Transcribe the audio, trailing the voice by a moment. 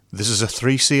This is a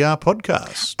 3CR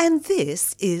podcast. And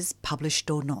this is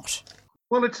Published or Not.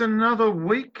 Well, it's another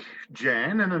week,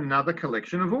 Jan, and another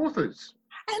collection of authors.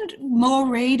 And more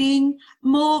reading,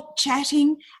 more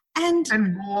chatting, and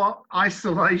more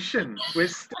isolation. We're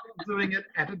still doing it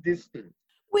at a distance.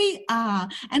 We are.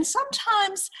 And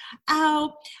sometimes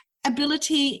our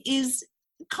ability is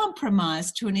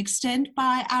compromised to an extent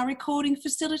by our recording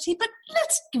facility, but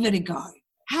let's give it a go.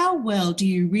 How well do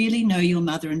you really know your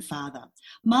mother and father?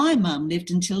 My mum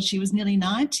lived until she was nearly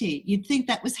 90. You'd think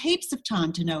that was heaps of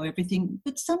time to know everything,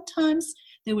 but sometimes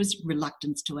there was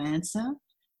reluctance to answer,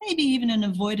 maybe even an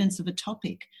avoidance of a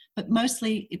topic, but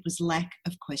mostly it was lack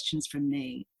of questions from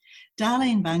me.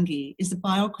 Darlene Bungie is a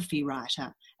biography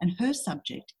writer, and her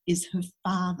subject is her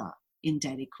father in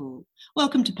Daddy Cool.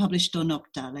 Welcome to Published or Not,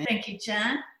 Darlene. Thank you,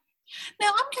 Jan. Now,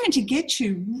 I'm going to get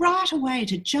you right away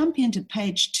to jump into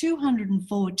page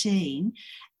 214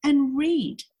 and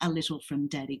read a little from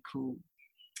Daddy Cool.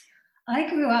 I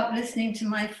grew up listening to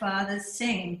my father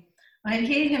sing. I'd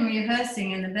hear him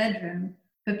rehearsing in the bedroom,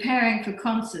 preparing for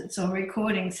concerts or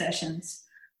recording sessions,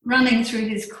 running through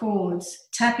his chords,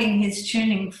 tapping his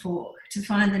tuning fork to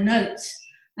find the notes,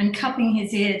 and cupping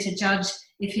his ear to judge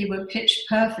if he were pitch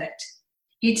perfect.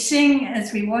 He'd sing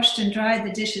as we washed and dried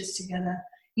the dishes together.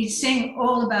 He'd sing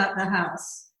all about the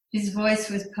house. His voice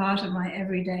was part of my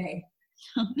everyday.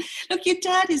 Look, your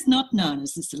dad is not known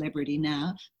as a celebrity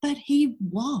now, but he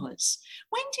was.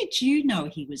 When did you know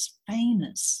he was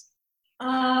famous?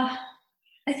 I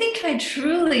think I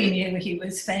truly knew he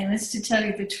was famous, to tell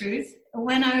you the truth,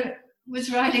 when I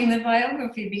was writing the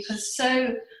biography, because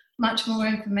so much more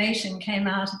information came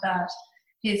out about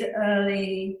his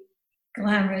early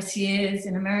glamorous years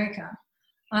in America.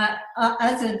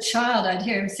 As a child, I'd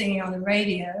hear him singing on the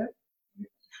radio.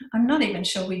 I'm not even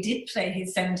sure we did play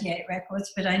his 78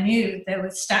 records, but I knew there were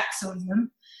stacks of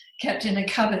them kept in a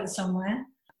cupboard somewhere.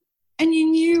 And you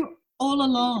knew all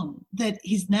along that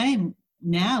his name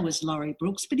now was Laurie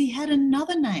Brooks, but he had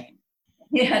another name.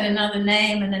 He had another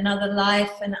name and another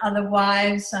life and other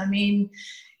wives. I mean,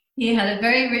 he had a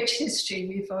very rich history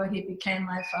before he became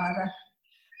my father.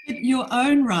 But your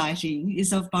own writing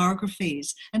is of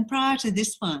biographies, and prior to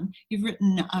this one, you've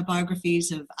written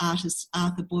biographies of artists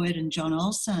Arthur Boyd and John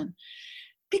Olsen.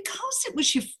 Because it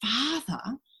was your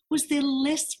father, was there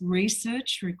less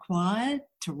research required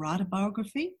to write a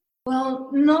biography? Well,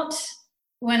 not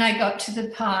when I got to the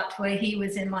part where he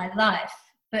was in my life,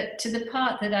 but to the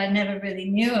part that I never really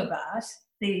knew about,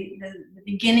 the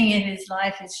beginning of his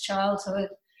life, his childhood,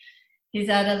 his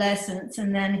adolescence,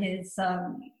 and then his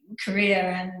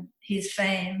career and his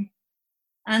fame.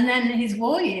 And then his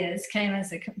war years came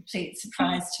as a complete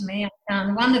surprise to me. I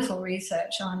found wonderful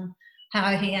research on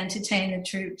how he entertained the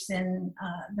troops in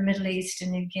the Middle East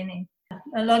and New Guinea.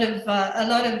 A lot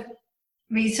of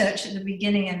research at the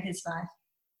beginning of his life.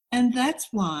 And that's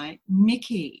why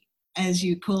Mickey, as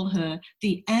you call her,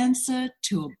 the answer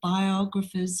to a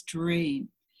biographer's dream.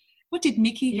 What did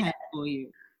Mickey have for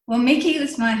you? Well, Mickey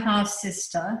was my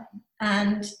half-sister,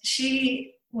 and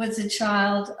she was a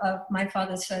child of my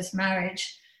father's first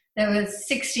marriage. There was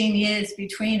 16 years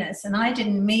between us, and I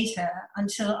didn't meet her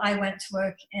until I went to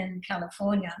work in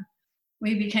California.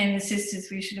 We became the sisters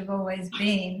we should have always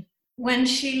been. When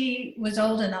she was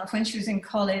old enough, when she was in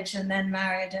college and then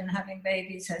married and having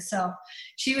babies herself,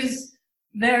 she was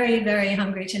very, very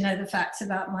hungry to know the facts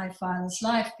about my father's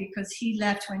life, because he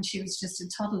left when she was just a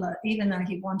toddler. Even though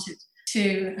he wanted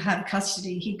to have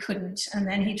custody, he couldn't. And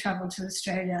then he traveled to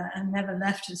Australia and never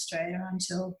left Australia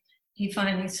until he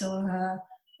finally saw her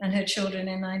and her children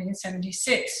in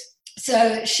 1976.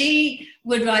 So she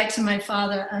would write to my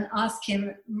father and ask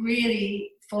him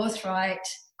really forthright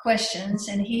questions,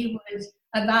 and he would,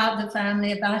 about the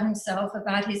family, about himself,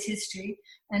 about his history,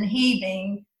 and he,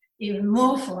 being even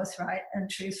more forthright and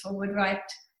truthful, would write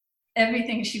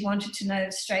everything she wanted to know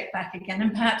straight back again,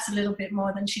 and perhaps a little bit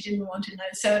more than she didn't want to know.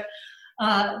 So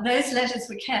those letters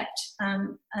were kept,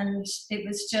 and it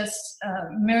was just a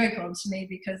miracle to me,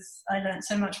 because I learned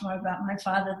so much more about my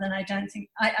father than I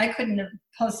couldn't have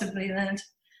possibly learned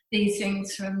these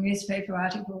things from newspaper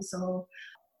articles or...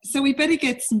 So we better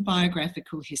get some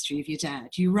biographical history of your dad.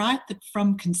 You write that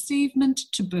from conceivement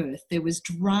to birth, there was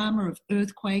drama of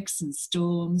earthquakes and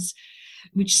storms,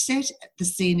 which set the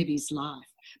scene of his life.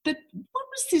 But what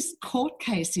was this court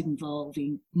case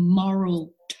involving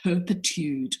moral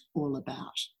turpitude all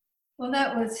about? Well,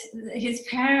 that was his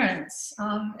parents.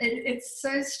 It's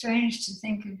so strange to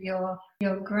think of your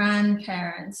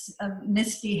grandparents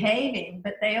misbehaving,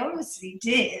 but they obviously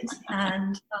did,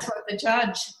 and that's what the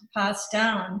judge passed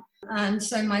down. And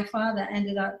so my father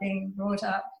ended up being brought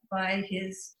up by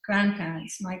his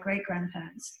grandparents, my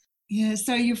great-grandparents. Yeah,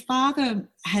 so your father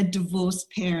had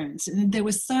divorced parents, and there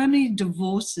were so many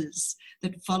divorces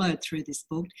that followed through this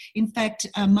book. In fact,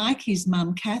 Mikey's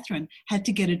mum, Catherine, had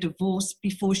to get a divorce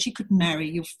before she could marry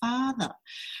your father.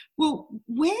 Well,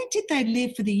 where did they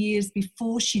live for the years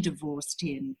before she divorced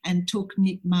him and took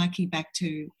Mikey back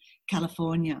to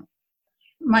California?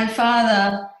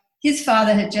 His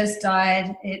father had just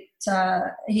died.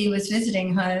 He was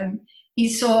visiting home. He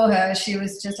saw her. She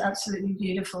was just absolutely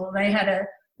beautiful. They had a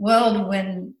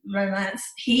whirlwind romance.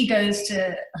 He goes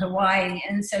to Hawaii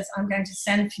and says, I'm going to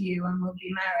send for you and we'll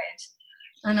be married.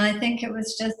 And I think it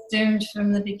was just doomed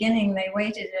from the beginning. They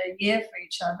waited a year for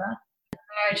each other. The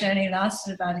marriage only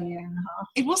lasted about a year and a half.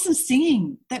 It wasn't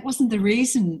singing. That wasn't the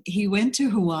reason he went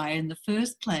to Hawaii in the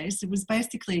first place. It was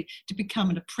basically to become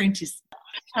an apprentice.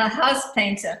 A house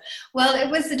painter. Well,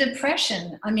 it was the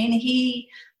Depression. I mean, he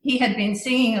had been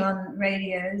singing on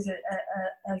radios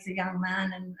as a young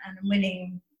man and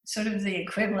winning sort of the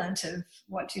equivalent of,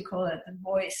 what do you call it, The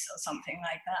Voice or something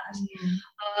like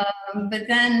that. But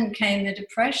then came the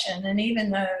Depression, and even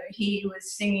though he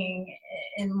was singing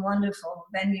in wonderful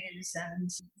venues and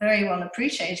very well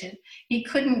appreciated, he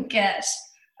couldn't get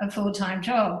a full-time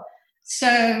job.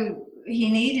 So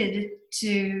he needed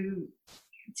to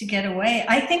get away.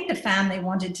 I think the family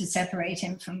wanted to separate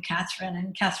him from Catherine,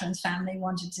 and Catherine's family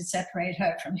wanted to separate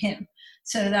her from him.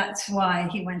 So that's why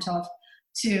he went off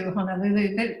to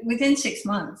Honolulu. But within 6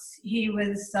 months, he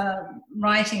was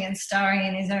writing and starring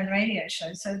in his own radio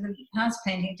show. So the house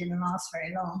painting didn't last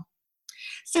very long.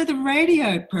 So the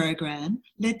radio program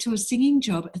led to a singing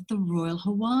job at the Royal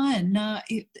Hawaiian. Now,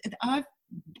 I've,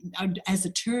 as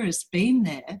a tourist, been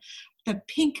there. The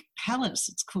Pink Palace,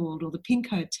 it's called, or the Pink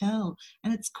Hotel,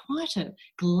 and it's quite a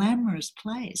glamorous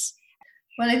place.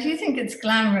 Well, if you think it's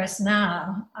glamorous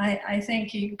now, I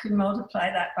think you could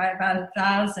multiply that by about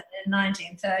 1,000 in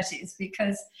 1930s,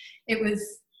 because it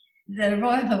was the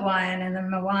Royal Hawaiian and the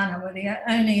Moana were the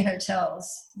only hotels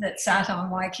that sat on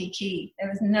Waikiki. There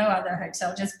was no other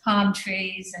hotel, just palm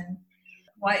trees and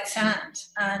white sand.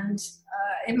 And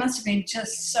it must have been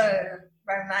just so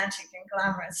romantic and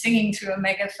glamorous, singing through a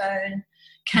megaphone,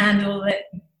 candlelit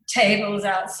tables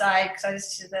outside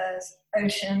close to the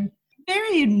ocean.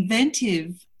 Very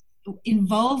inventive,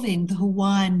 involving the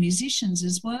Hawaiian musicians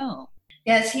as well.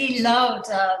 Yes, he loved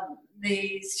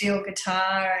the steel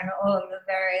guitar and all of the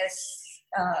various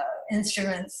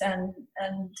instruments and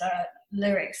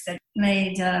lyrics that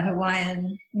made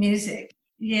Hawaiian music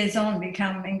years on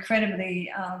become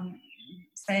incredibly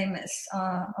famous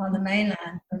on the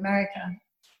mainland of America.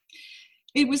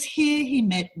 It was here he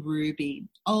met Ruby,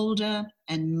 older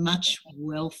and much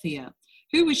wealthier.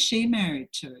 Who was she married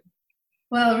to?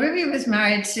 Well, Ruby was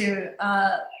married to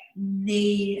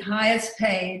the highest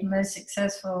paid, most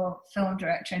successful film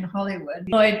director in Hollywood,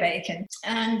 Lloyd Bacon.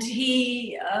 And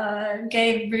he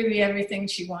gave Ruby everything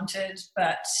she wanted,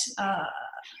 but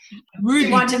Ruby,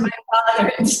 she wanted my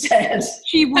father instead.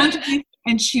 She wanted him,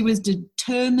 and she was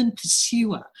determined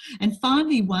pursuer, and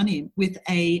finally won him with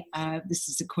this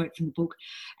is a quote from the book,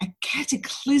 a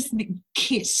cataclysmic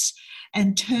kiss,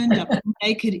 and turned up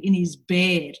naked in his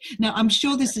bed. Now, I'm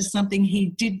sure this is something he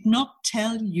did not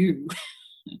tell you.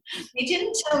 He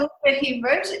didn't tell me, but he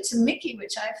wrote it to Mickey,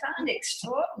 which I found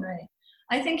extraordinary.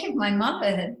 I think if my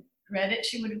mother had read it,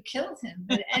 she would have killed him.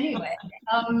 But anyway,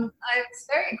 I was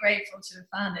very grateful to have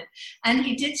found it. And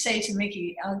he did say to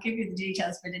Mickey, I'll give you the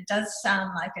details, but it does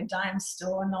sound like a dime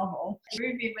store novel.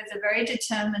 Ruby was a very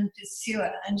determined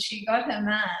pursuer, and she got her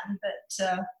man, but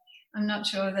I'm not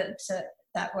sure that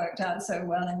that worked out so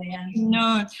well in the end.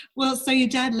 No. Well, so your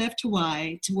dad left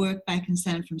Hawaii to work back in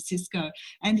San Francisco,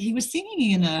 and he was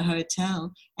singing in a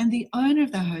hotel, and the owner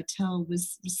of the hotel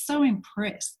was so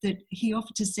impressed that he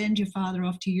offered to send your father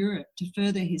off to Europe to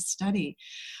further his study.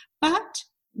 But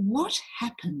what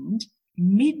happened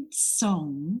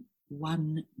mid-song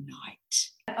one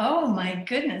night? Oh, my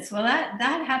goodness. Well, that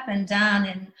happened down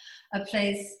in a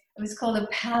place. It was called a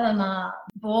Palomar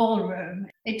Ballroom.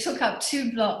 It took up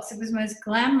 2 blocks. It was the most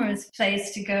glamorous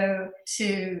place to go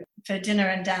to for dinner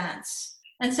and dance.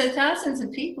 And so thousands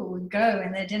of people would go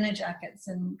in their dinner jackets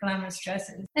and glamorous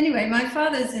dresses. Anyway, my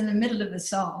father's in the middle of a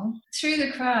song. Through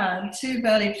the crowd, 2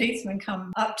 burly policemen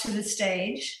come up to the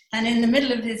stage. And in the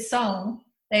middle of his song,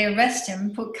 they arrest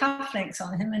him, put cufflinks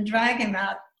on him, and drag him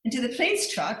out into the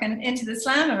police truck and into the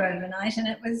slammer overnight. And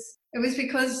it was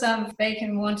because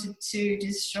Bacon wanted to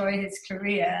destroy his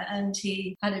career, and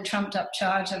he had a trumped up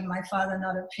charge of my father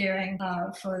not appearing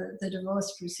for the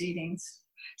divorce proceedings.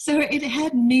 So it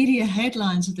had media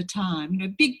headlines at the time,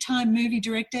 big-time movie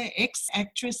director,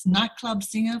 ex-actress, nightclub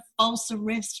singer, false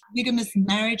arrest, bigamous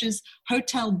marriages,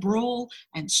 hotel brawl,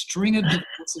 and string of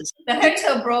divorces. The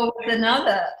hotel brawl was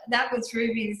another. That was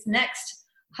Ruby's next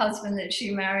husband that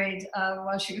she married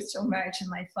while she was still married to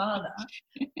my father.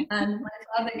 And my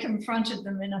father confronted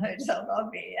them in a hotel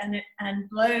lobby, and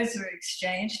blows were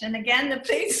exchanged. And again, the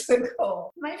police were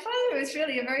called. My father was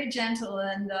really a very gentle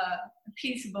and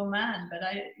peaceable man, but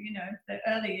the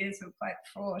early years were quite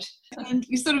fraught. And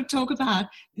you sort of talk about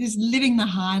this living the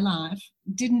high life.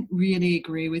 Didn't really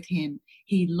agree with him.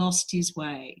 He lost his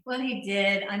way. Well, he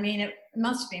did. I mean, it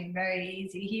must have been very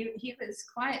easy. He was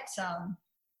quite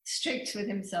strict with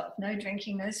himself. No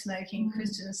drinking, no smoking,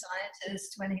 Christian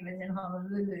Scientist when he was in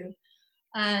Honolulu.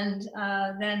 And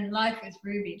then life with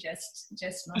Ruby just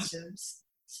must have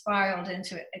spiraled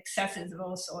into excesses of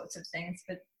all sorts of things,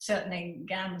 but certainly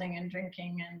gambling and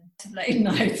drinking and late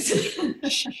nights.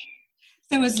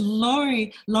 So as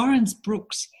Lawrence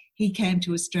Brooks, he came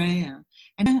to Australia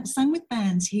and sung with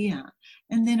bands here.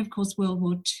 And then, of course, World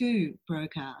War II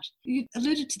broke out. You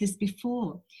alluded to this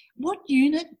before. What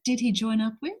unit did he join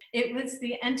up with? It was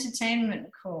the Entertainment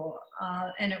Corps,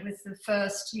 and it was the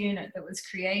first unit that was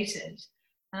created.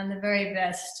 And the very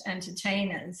best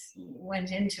entertainers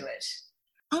went into it.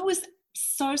 I was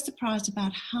so surprised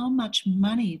about how much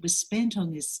money was spent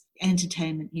on this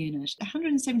entertainment unit.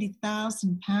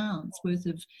 £170,000 worth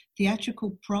of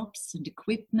theatrical props and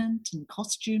equipment and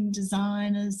costume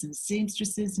designers and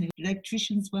seamstresses and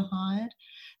electricians were hired.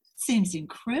 Seems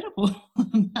incredible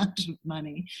amount of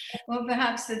money. Well,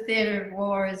 perhaps the theatre of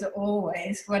war is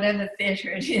always, whatever theatre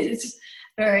it is,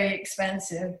 very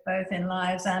expensive, both in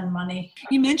lives and money.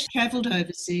 You mentioned travelled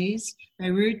overseas,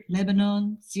 Beirut,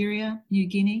 Lebanon, Syria, New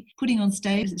Guinea, putting on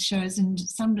stage shows in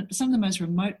some of the most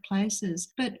remote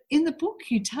places. But in the book,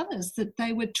 you tell us that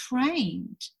they were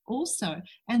trained also,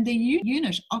 and the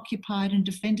unit occupied and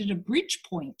defended a bridge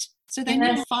point. So they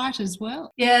knew to fight as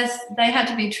well. Yes, they had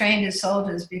to be trained as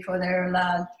soldiers before they were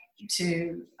allowed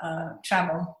to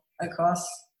travel across.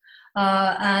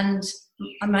 And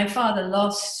my father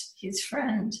lost his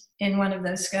friend in one of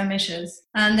those skirmishes,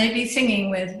 and they'd be singing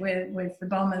with the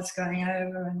bombers going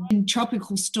over. And in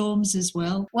tropical storms as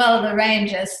well. Well, the rain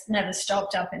just never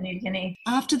stopped up in New Guinea.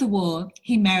 After the war,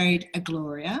 he married a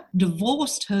Gloria,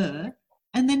 divorced her,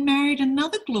 and then married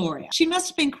another Gloria. She must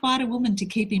have been quite a woman to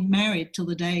keep him married till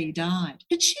the day he died.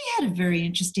 But she had a very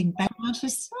interesting background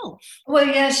herself. Well,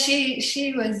 yeah,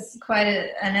 she was quite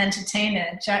an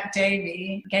entertainer. Jack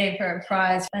Davy gave her a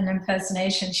prize for an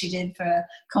impersonation she did for a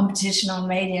competition on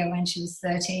radio when she was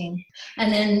 13.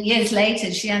 And then years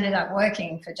later, she ended up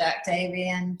working for Jack Davy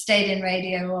and stayed in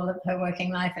radio all of her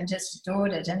working life and just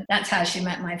adored it. And that's how she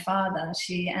met my father.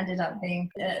 She ended up being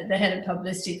the head of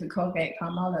publicity for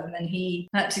Colgate-Palmolive, and he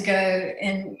had to go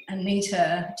in and meet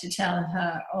her to tell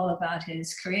her all about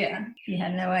his career. He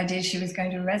had no idea she was going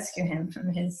to rescue him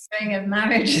from his string of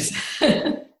marriages.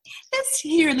 Let's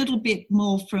hear a little bit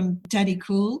more from Daddy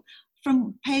Cool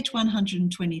from page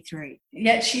 123.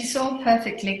 Yet she saw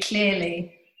perfectly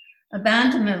clearly.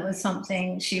 Abandonment was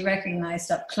something she recognised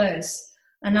up close,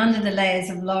 and under the layers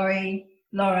of Laurie,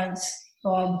 Lawrence,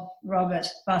 Bob, Robert,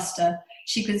 Buster,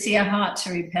 she could see a heart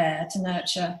to repair, to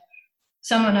nurture,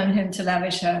 someone on whom to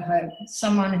lavish her hope,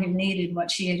 someone who needed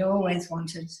what she had always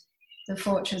wanted, the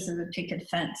fortress of a picket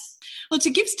fence. Well,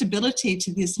 to give stability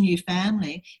to this new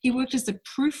family, he worked as a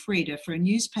proofreader for a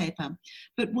newspaper,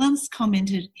 but once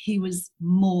commented he was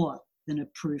more than a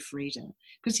proofreader,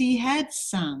 because he had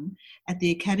sung at the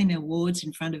Academy Awards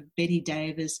in front of Betty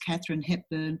Davis, Katharine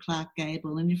Hepburn, Clark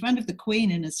Gable, and in front of the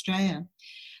Queen in Australia.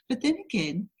 But then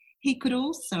again, he could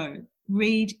also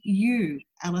read you,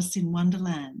 Alice in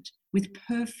Wonderland, with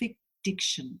perfect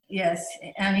diction. Yes,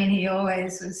 I mean, he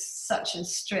always was such a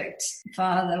strict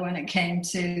father when it came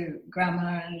to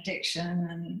grammar and diction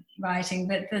and writing.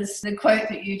 But the quote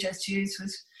that you just used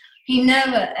was, he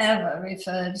never, ever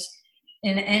referred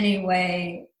in any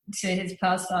way to his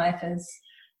past life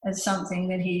as something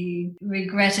that he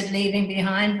regretted leaving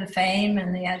behind, the fame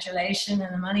and the adulation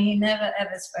and the money. He never,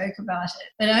 ever spoke about it.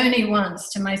 But only once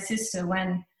to my sister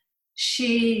when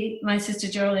my sister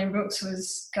Geraldine Brooks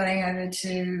was going over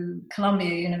to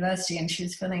Columbia University and she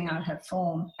was filling out her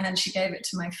form and she gave it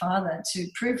to my father to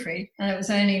proofread. And it was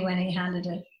only when he handed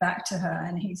it back to her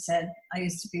and he said, I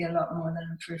used to be a lot more than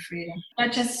a proofreader.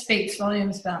 That just speaks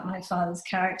volumes about my father's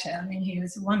character. I mean, he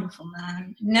was a wonderful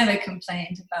man, never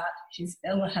complained about his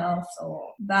ill health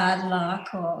or bad luck,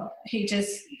 or he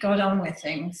just got on with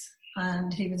things.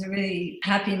 And he was a really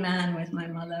happy man with my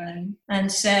mother, and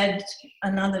said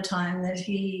another time that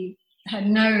he had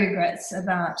no regrets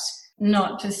about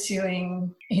not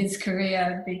pursuing his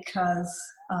career because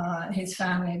his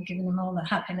family had given him all the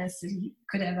happiness that he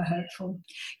could ever hope for.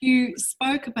 You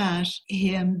spoke about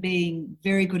him being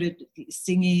very good at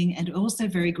singing and also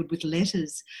very good with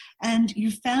letters. And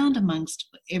you found amongst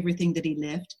everything that he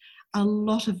left a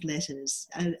lot of letters,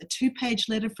 a 2-page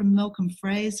letter from Malcolm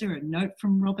Fraser, a note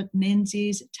from Robert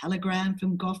Menzies, a telegram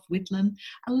from Gough Whitlam,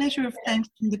 a letter of thanks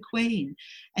from the Queen,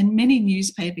 and many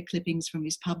newspaper clippings from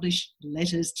his published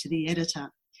letters to the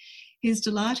editor. His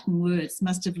delighting words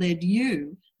must have led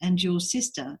you and your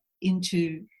sister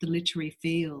into the literary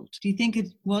field. Do you think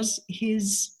it was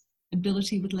his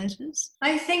ability with letters?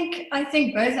 I think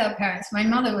both our parents. My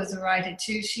mother was a writer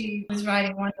too. She was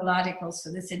writing wonderful articles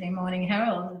for the Sydney Morning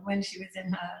Herald when she was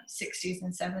in her 60s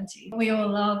and 70s. We all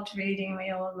loved reading.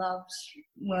 We all loved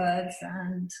words,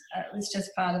 and it was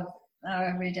just part of our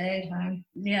everyday at home.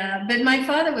 Yeah, but my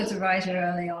father was a writer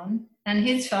early on, and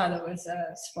his father was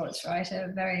a sports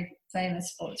writer, very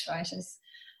famous sports writers.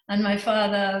 And my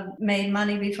father made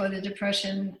money before the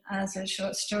Depression as a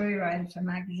short story writer for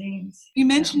magazines. You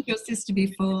mentioned your sister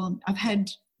before. I've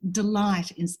had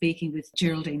delight in speaking with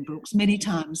Geraldine Brooks many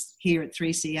times here at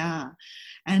 3CR.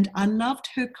 And I loved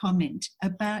her comment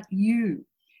about you.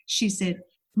 She said,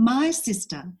 "My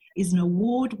sister is an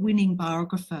award-winning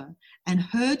biographer and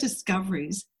her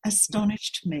discoveries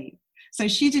astonished me." So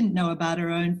she didn't know about her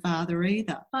own father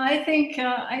either. I think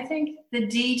the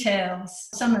details,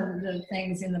 some of the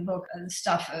things in the book are the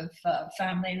stuff of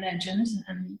family legend,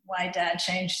 and why Dad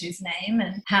changed his name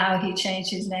and how he changed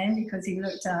his name because he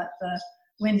looked out the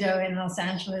window in Los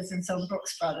Angeles and saw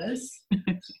Brooks Brothers.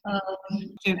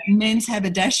 Men's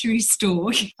haberdashery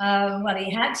store. Well,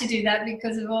 he had to do that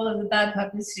because of all of the bad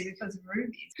publicity because of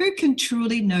Ruby's. Who can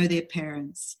truly know their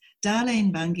parents?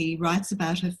 Darlene Bungie writes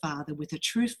about her father with a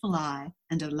truthful eye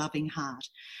and a loving heart.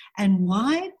 And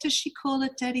why does she call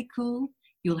it Daddy Cool?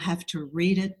 You'll have to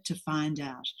read it to find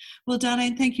out. Well,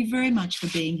 Darlene, thank you very much for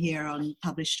being here on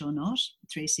Published or Not,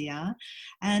 3CR.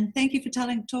 And thank you for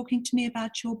talking to me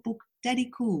about your book,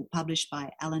 Daddy Cool, published by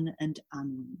Allen and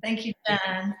Unwin. Thank you,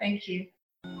 Dan. Thank you.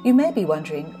 You may be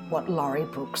wondering what Laurie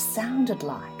Brooks sounded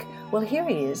like. Well, here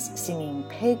he is singing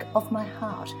Peg of My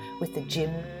Heart with the Jim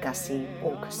Gussie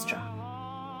Orchestra.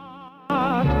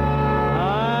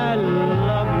 I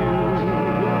love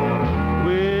you,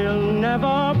 we'll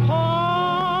never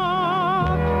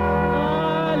part.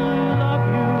 I love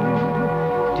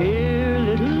you, dear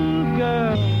little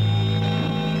girl,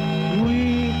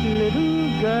 sweet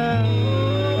little girl,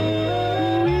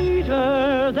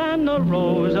 sweeter than the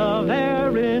rose of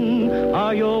Erin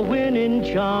are your winning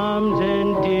charms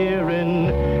endearing.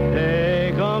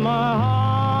 Peg of my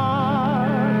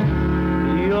heart,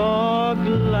 your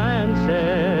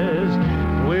glances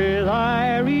with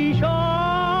Irish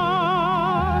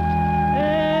art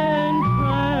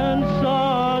entrance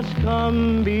us.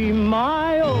 Come be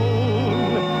my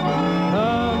own,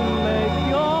 come make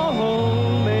your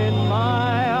home in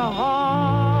my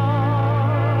heart.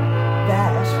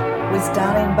 That was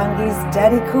Darlene Bungie's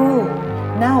Daddy Cool.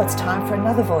 Now it's time for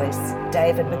another voice,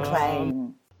 David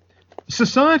McLean.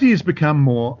 Society has become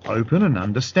more open and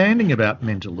understanding about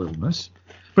mental illness,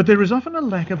 but there is often a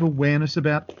lack of awareness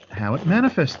about how it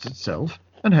manifests itself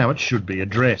and how it should be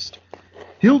addressed.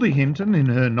 Hildy Hinton, in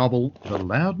her novel The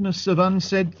Loudness of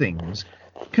Unsaid Things,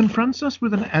 confronts us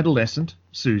with an adolescent,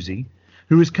 Susie,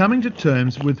 who is coming to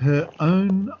terms with her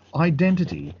own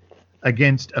identity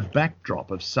against a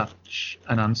backdrop of such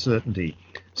an uncertainty.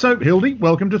 So, Hildy,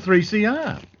 welcome to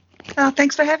 3CR.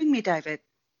 Thanks for having me, David.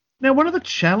 Now, one of the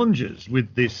challenges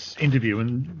with this interview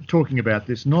and talking about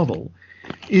this novel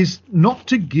is not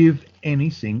to give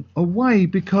anything away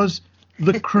because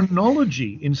the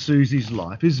chronology in Susie's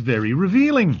life is very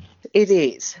revealing. It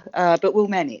is, but we'll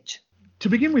manage. To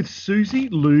begin with, Susie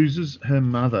loses her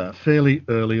mother fairly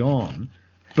early on,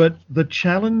 but the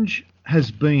challenge has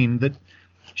been that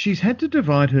she's had to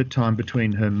divide her time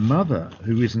between her mother,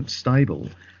 who isn't stable,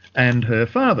 and her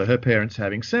father, her parents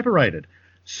having separated.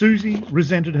 Susie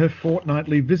resented her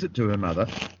fortnightly visit to her mother,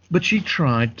 but she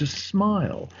tried to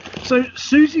smile. So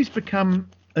Susie's become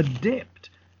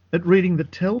adept at reading the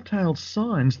telltale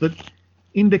signs that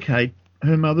indicate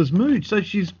her mother's mood. So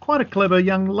she's quite a clever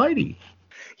young lady.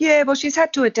 Yeah, well, she's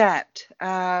had to adapt,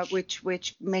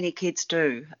 which many kids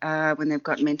do when they've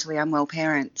got mentally unwell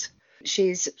parents.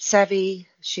 She's savvy,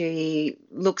 she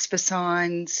looks for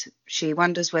signs, she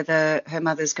wonders whether her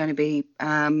mother's going to be,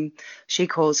 she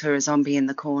calls her a zombie in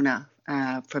the corner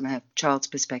from a child's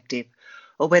perspective,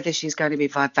 or whether she's going to be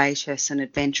vivacious and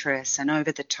adventurous and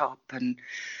over the top.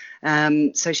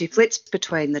 And so she flits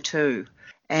between the two.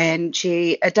 And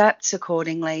she adapts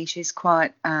accordingly. She's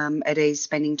quite at ease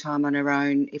spending time on her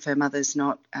own if her mother's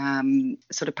not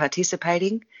sort of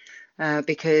participating,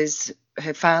 because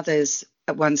her father's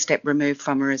one step removed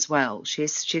from her as well.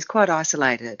 She's quite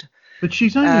isolated. But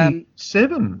she's only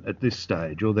 7 at this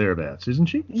stage or thereabouts, isn't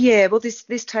she? Yeah, well,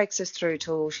 this takes us through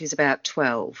till she's about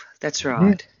 12. That's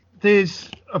right. Yeah. There's,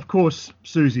 of course,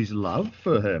 Susie's love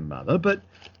for her mother, but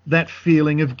that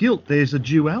feeling of guilt, there's a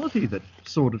duality that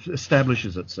sort of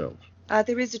establishes itself.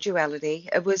 There is a duality.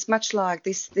 It was much like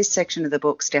this section of the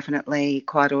book's definitely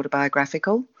quite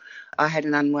autobiographical. I had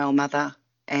an unwell mother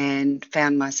and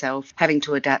found myself having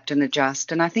to adapt and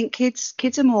adjust. And I think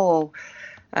kids are more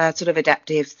sort of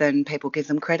adaptive than people give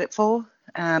them credit for.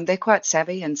 They're quite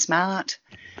savvy and smart.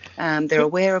 They're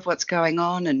aware of what's going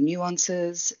on and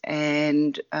nuances,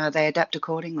 and they adapt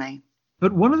accordingly.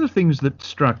 But one of the things that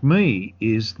struck me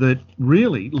is that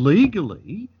really,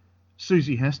 legally,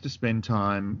 Susie has to spend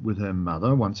time with her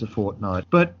mother once a fortnight.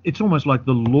 But it's almost like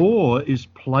the law is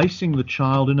placing the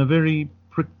child in a very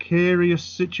precarious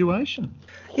situation.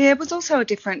 Yeah, it was also a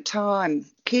different time.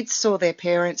 Kids saw their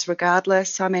parents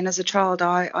regardless. I mean, as a child,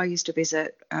 I used to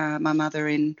visit my mother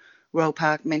in Royal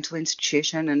Park Mental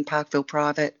Institution and Parkville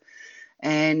Private,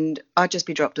 and I'd just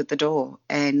be dropped at the door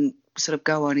and sort of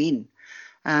go on in.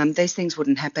 These things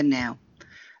wouldn't happen now.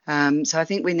 So I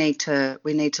think we need to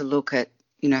look at,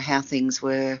 how things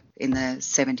were in the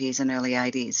 70s and early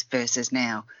 80s versus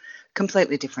now.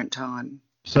 Completely different time.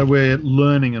 So we're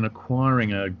learning and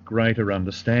acquiring a greater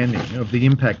understanding of the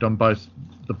impact on both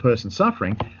the person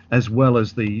suffering as well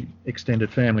as the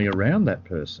extended family around that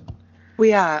person.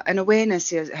 We are, and awareness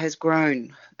has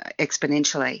grown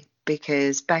exponentially,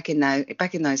 because back in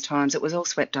those times it was all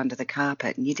swept under the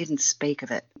carpet and you didn't speak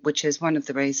of it, which is one of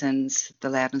the reasons The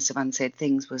Loudness of Unsaid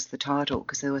Things was the title,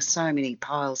 because there were so many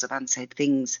piles of unsaid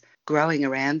things growing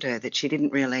around her that she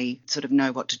didn't really sort of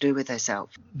know what to do with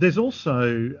herself. There's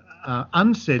also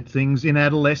unsaid things in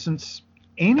adolescence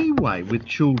anyway with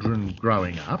children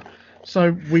growing up.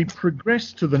 So we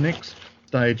progress to the next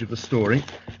stage of the story.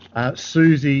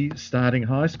 Susie starting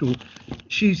high school.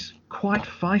 She's quite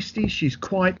feisty. She's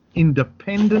quite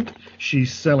independent.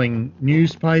 She's selling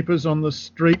newspapers on the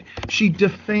street. She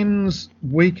defends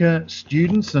weaker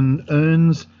students and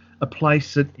earns a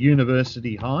place at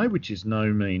University High, which is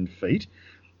no mean feat.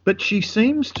 But she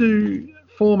seems to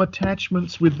form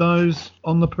attachments with those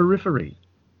on the periphery.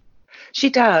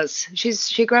 She does.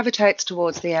 She gravitates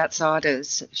towards the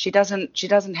outsiders. She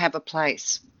doesn't have a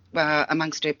place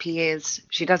amongst her peers.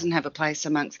 She doesn't have a place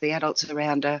amongst the adults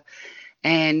around her.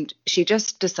 And she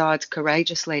just decides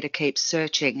courageously to keep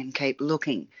searching and keep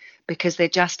looking, because there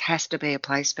just has to be a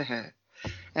place for her.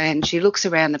 And she looks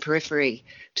around the periphery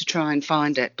to try and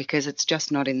find it, because it's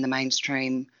just not in the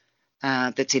mainstream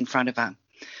that's in front of her.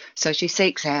 So she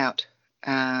seeks out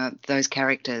those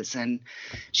characters, and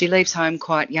she leaves home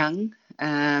quite young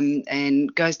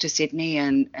and goes to Sydney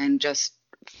and just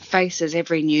faces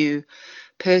every new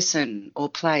person or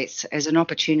place as an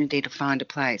opportunity to find a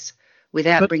place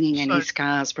without bringing any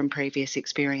scars from previous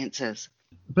experiences.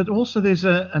 But also there's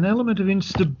an element of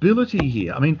instability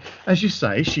here. I mean, as you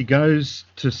say, she goes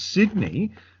to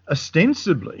Sydney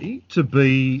ostensibly to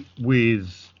be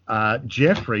with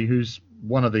Jeffrey, who's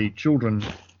one of the children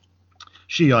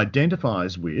she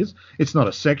identifies with. It's not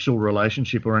a sexual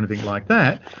relationship or anything like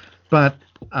that. But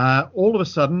all of a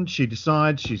sudden she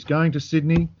decides she's going to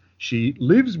Sydney. She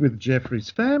lives with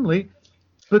Jeffrey's family,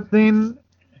 but then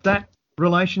that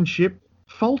relationship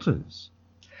falters.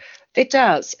 It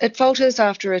does. It falters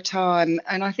after a time,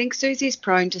 and I think Susie's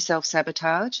prone to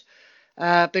self-sabotage,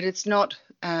 but it's not.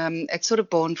 It's sort of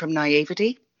born from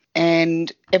naivety,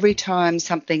 and every time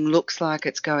something looks like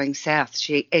it's going south,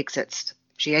 she exits.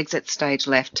 She exits stage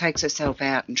left, takes herself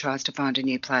out, and tries to find a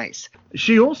new place.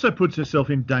 She also puts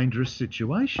herself in dangerous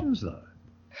situations, though.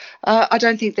 I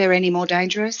don't think they're any more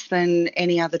dangerous than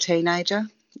any other teenager.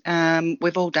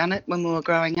 We've all done it when we were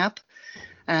growing up.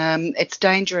 It's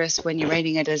dangerous when you're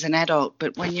reading it as an adult,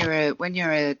 but when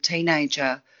you're a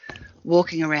teenager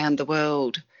walking around the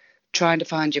world trying to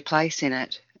find your place in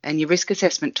it, and your risk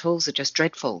assessment tools are just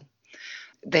dreadful,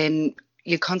 then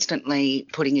you're constantly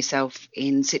putting yourself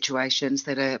in situations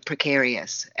that are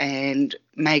precarious and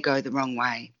may go the wrong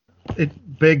way.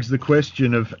 It begs the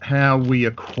question of how we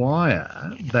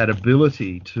acquire that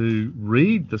ability to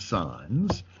read the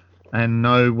signs and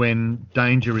know when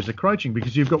danger is approaching,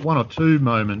 because you've got one or two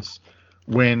moments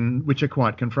which are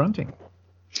quite confronting.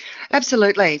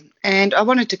 Absolutely. And I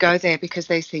wanted to go there because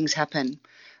these things happen.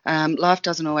 Life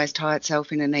doesn't always tie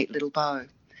itself in a neat little bow.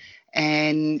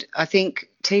 And I think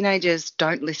teenagers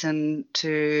don't listen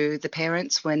to the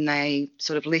parents when they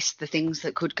sort of list the things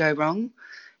that could go wrong.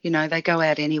 You know, they go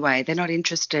out anyway. They're not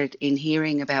interested in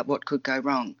hearing about what could go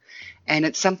wrong. And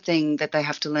it's something that they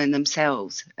have to learn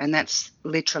themselves. And that's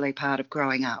literally part of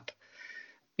growing up.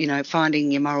 You know,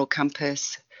 finding your moral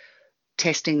compass,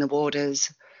 testing the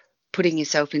waters, putting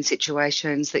yourself in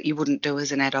situations that you wouldn't do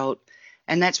as an adult.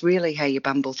 And that's really how you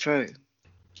bumble through.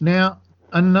 Now,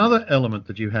 another element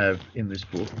that you have in this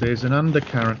book, there's an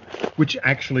undercurrent which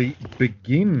actually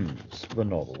begins the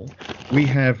novel. We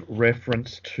have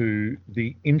reference to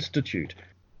the Institute.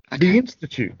 Okay. The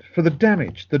Institute for the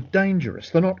damaged, the dangerous,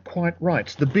 the not quite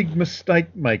rights, the big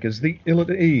mistake makers, the ill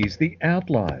at ease, the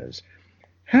outliers.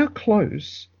 How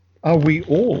close are we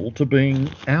all to being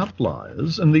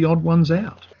outliers and the odd ones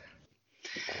out?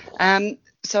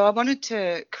 So I wanted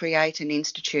to create an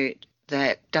institute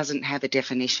that doesn't have a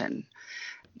definition.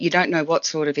 You don't know what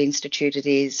sort of institute it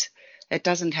is. It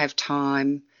doesn't have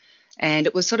time. And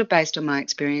it was sort of based on my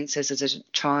experiences as a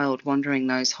child wandering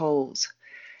those halls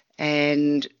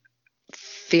and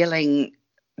feeling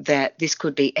that this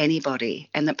could be anybody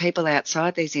and that people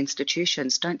outside these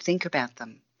institutions don't think about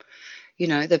them. You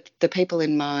know, the people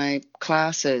in my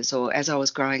classes or as I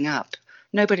was growing up,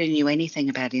 nobody knew anything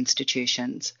about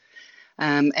institutions.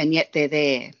 And yet they're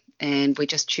there, and we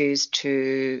just choose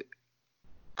to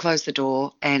close the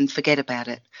door and forget about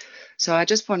it. So I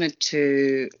just wanted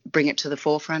to bring it to the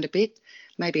forefront a bit,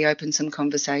 maybe open some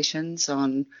conversations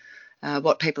on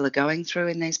what people are going through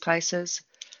in these places,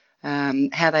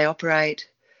 how they operate,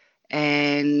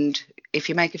 and if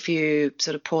you make a few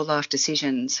sort of poor life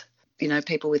decisions, you know,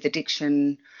 people with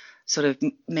addiction, sort of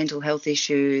mental health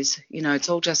issues, you know, it's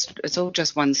all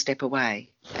just one step away.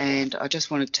 And I just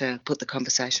wanted to put the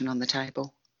conversation on the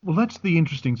table. Well, that's the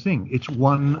interesting thing. It's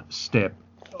one step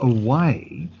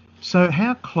away. So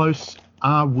how close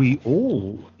are we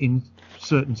all in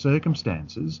certain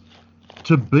circumstances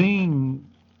to being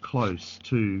close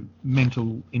to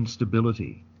mental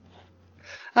instability?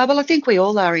 Well, I think we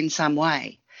all are in some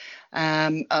way.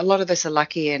 A lot of us are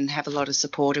lucky and have a lot of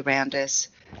support around us,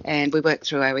 and we work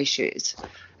through our issues.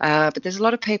 But there's a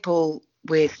lot of people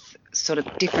with sort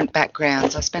of different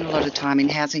backgrounds. I spent a lot of time in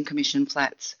housing commission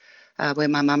flats where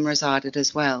my mum resided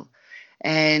as well.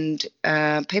 And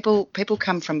people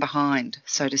come from behind,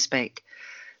 so to speak.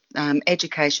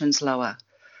 Education's lower,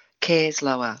 care's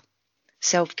lower,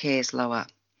 self-care's lower,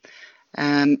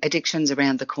 addiction's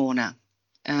around the corner.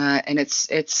 And it's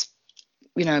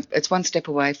you know, it's one step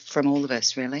away from all of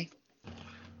us, really.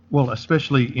 Well,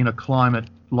 especially in a climate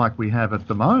like we have at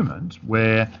the moment,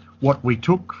 where what we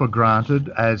took for granted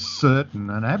as certain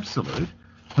and absolute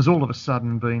has all of a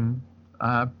sudden been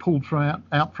pulled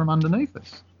out from underneath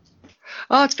us.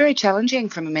 Oh, it's very challenging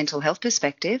from a mental health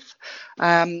perspective.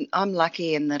 I'm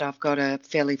lucky in that I've got a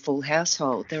fairly full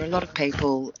household. There are a lot of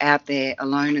people out there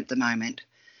alone at the moment,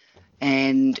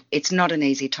 and it's not an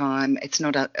easy time. It's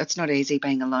not easy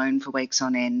being alone for weeks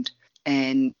on end,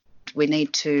 and we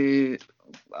need to.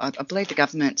 I believe the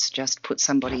government's just put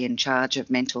somebody in charge of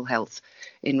mental health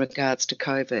in regards to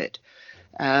COVID,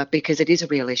 because it is a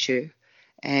real issue.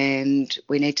 And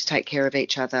we need to take care of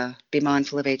each other, be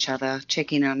mindful of each other,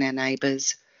 check in on our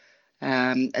neighbours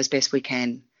as best we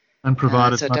can. And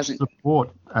provide as much support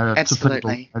to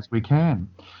people as we can.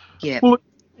 Yeah. Well,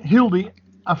 Hildy,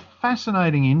 a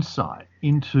fascinating insight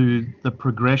into the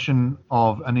progression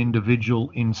of an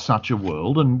individual in such a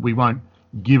world, and we won't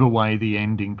give away the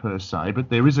ending per se,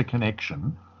 but there is a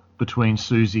connection between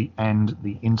Susie and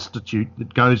the Institute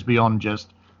that goes beyond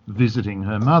just visiting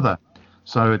her mother.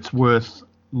 So it's worth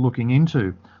looking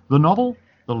into. The novel,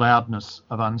 The Loudness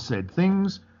of Unsaid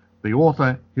Things, the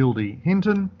author, Hildy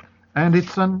Hinton, and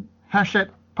it's an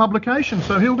Hachette publication.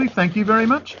 So, Hildy, thank you very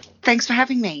much. Thanks for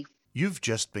having me. You've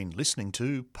just been listening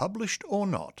to Published or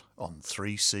Not on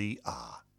 3CR.